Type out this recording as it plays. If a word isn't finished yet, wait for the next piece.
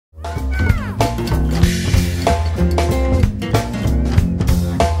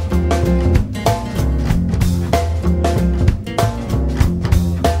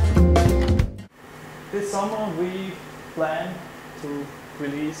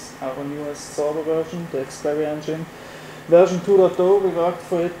is our newest Zorba version, the XQuery engine. Version 2.0, we worked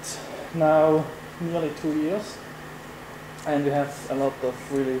for it now nearly 2 years, and we have a lot of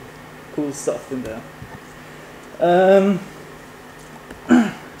really cool stuff in there.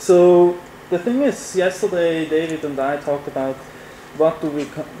 So the thing is, yesterday David and I talked about what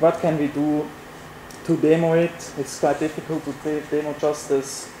can we do to demo it. It's quite difficult to demo just an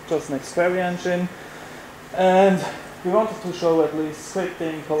XQuery engine, and we wanted to show at least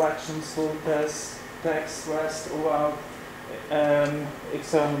scripting, collections, full text, REST, OAuth,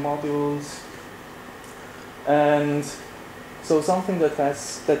 external modules, and so something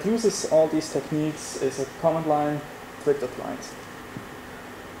that uses all these techniques is a command line Twitter client,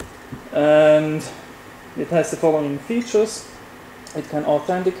 and it has the following features. It can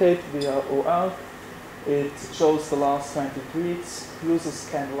authenticate via OAuth. It shows the last 20 tweets. Users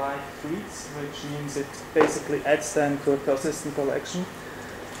can like tweets, which means it basically adds them to a persistent collection.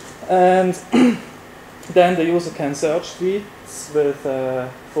 And then the user can search tweets with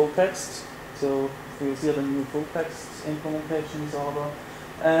full text. So you see the new full text implementation is over.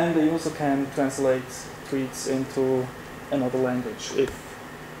 And the user can translate tweets into another language if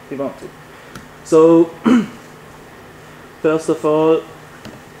he wants to. So first of all,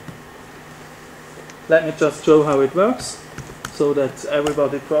 let me just show how it works, so that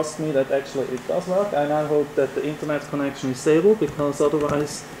everybody trusts me that actually it does work. And I hope that the internet connection is stable, because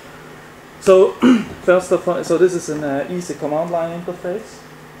otherwise... So first of all, so this is an easy command line interface,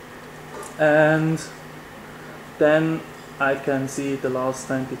 and then I can see the last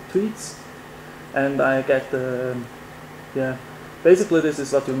 20 tweets, and I get the basically this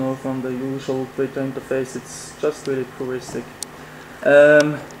is what you know from the usual Twitter interface. It's just really puristic.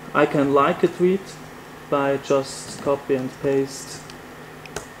 I can like a tweet by just copy and paste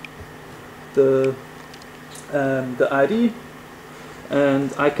the ID,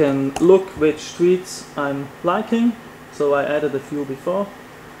 and I can look which tweets I'm liking. So I added a few before.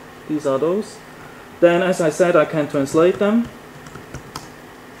 These are those. Then, as I said, I can translate them.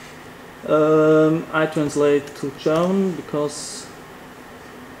 I translate to German because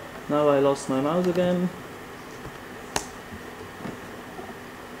now I lost my mouse again.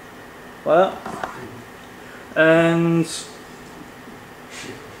 Well, and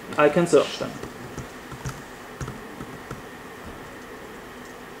I can search them.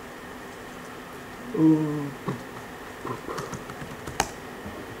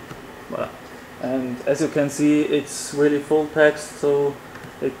 Well, and as you can see, it's really full text, so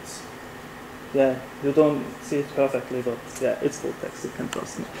it's, yeah, you don't see it perfectly, but yeah, it's full text, you can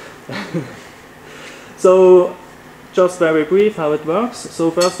trust me. So, just very brief how it works. So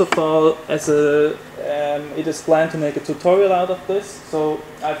first of all, it is planned to make a tutorial out of this. So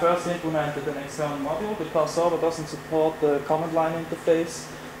I first implemented an external module because Zorba doesn't support the command line interface,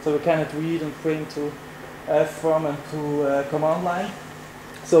 so we cannot read and print from and to command line.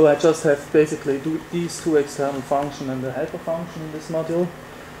 So I just have basically these two external functions and the helper function in this module.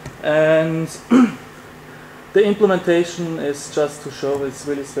 And the implementation is just to show it's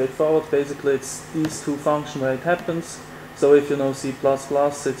really straightforward. Basically, it's these two functions where it happens. So if you know C++,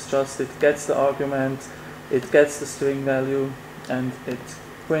 it's just it gets the argument, it gets the string value, and it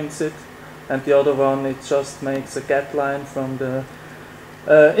prints it. And the other one, it just makes a get line from the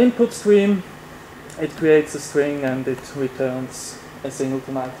input stream. It creates a string and it returns a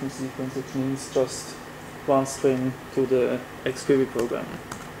singleton item sequence, which means just one string to the XQuery program.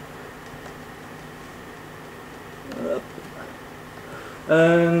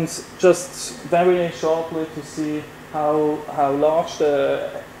 And just very shortly to see how large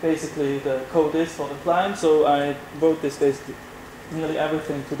basically the code is for the client. So I wrote this basically nearly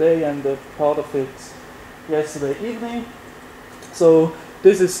everything today and a part of it yesterday evening. So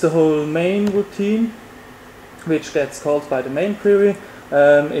this is the whole main routine, which gets called by the main query.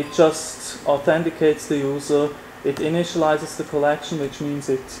 It just authenticates the user. It initializes the collection, which means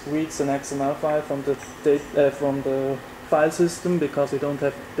it reads an XML file from the file system because we don't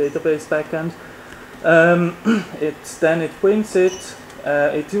have database backend. Then it prints it.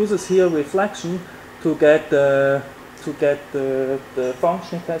 It uses here reflection to get the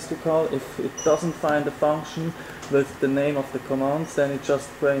function it has to call. If it doesn't find a function with the name of the command, then it just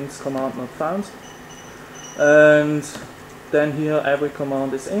prints command not found. And then here every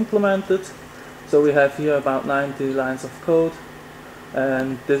command is implemented. So we have here about 90 lines of code,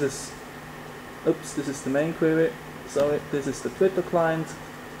 and this is the main query. Sorry, this is the Twitter client.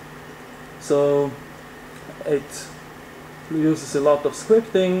 So it uses a lot of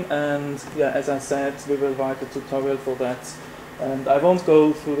scripting, and yeah, as I said, we will write a tutorial for that. And I won't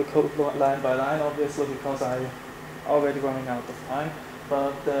go through the code line by line, obviously, because I'm already running out of time.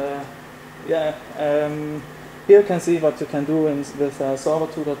 But yeah, here you can see what you can do with Zorba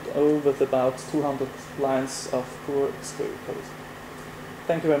 2.0 with about 200 lines of pure XQuery code.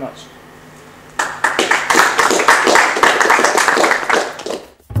 Thank you very much.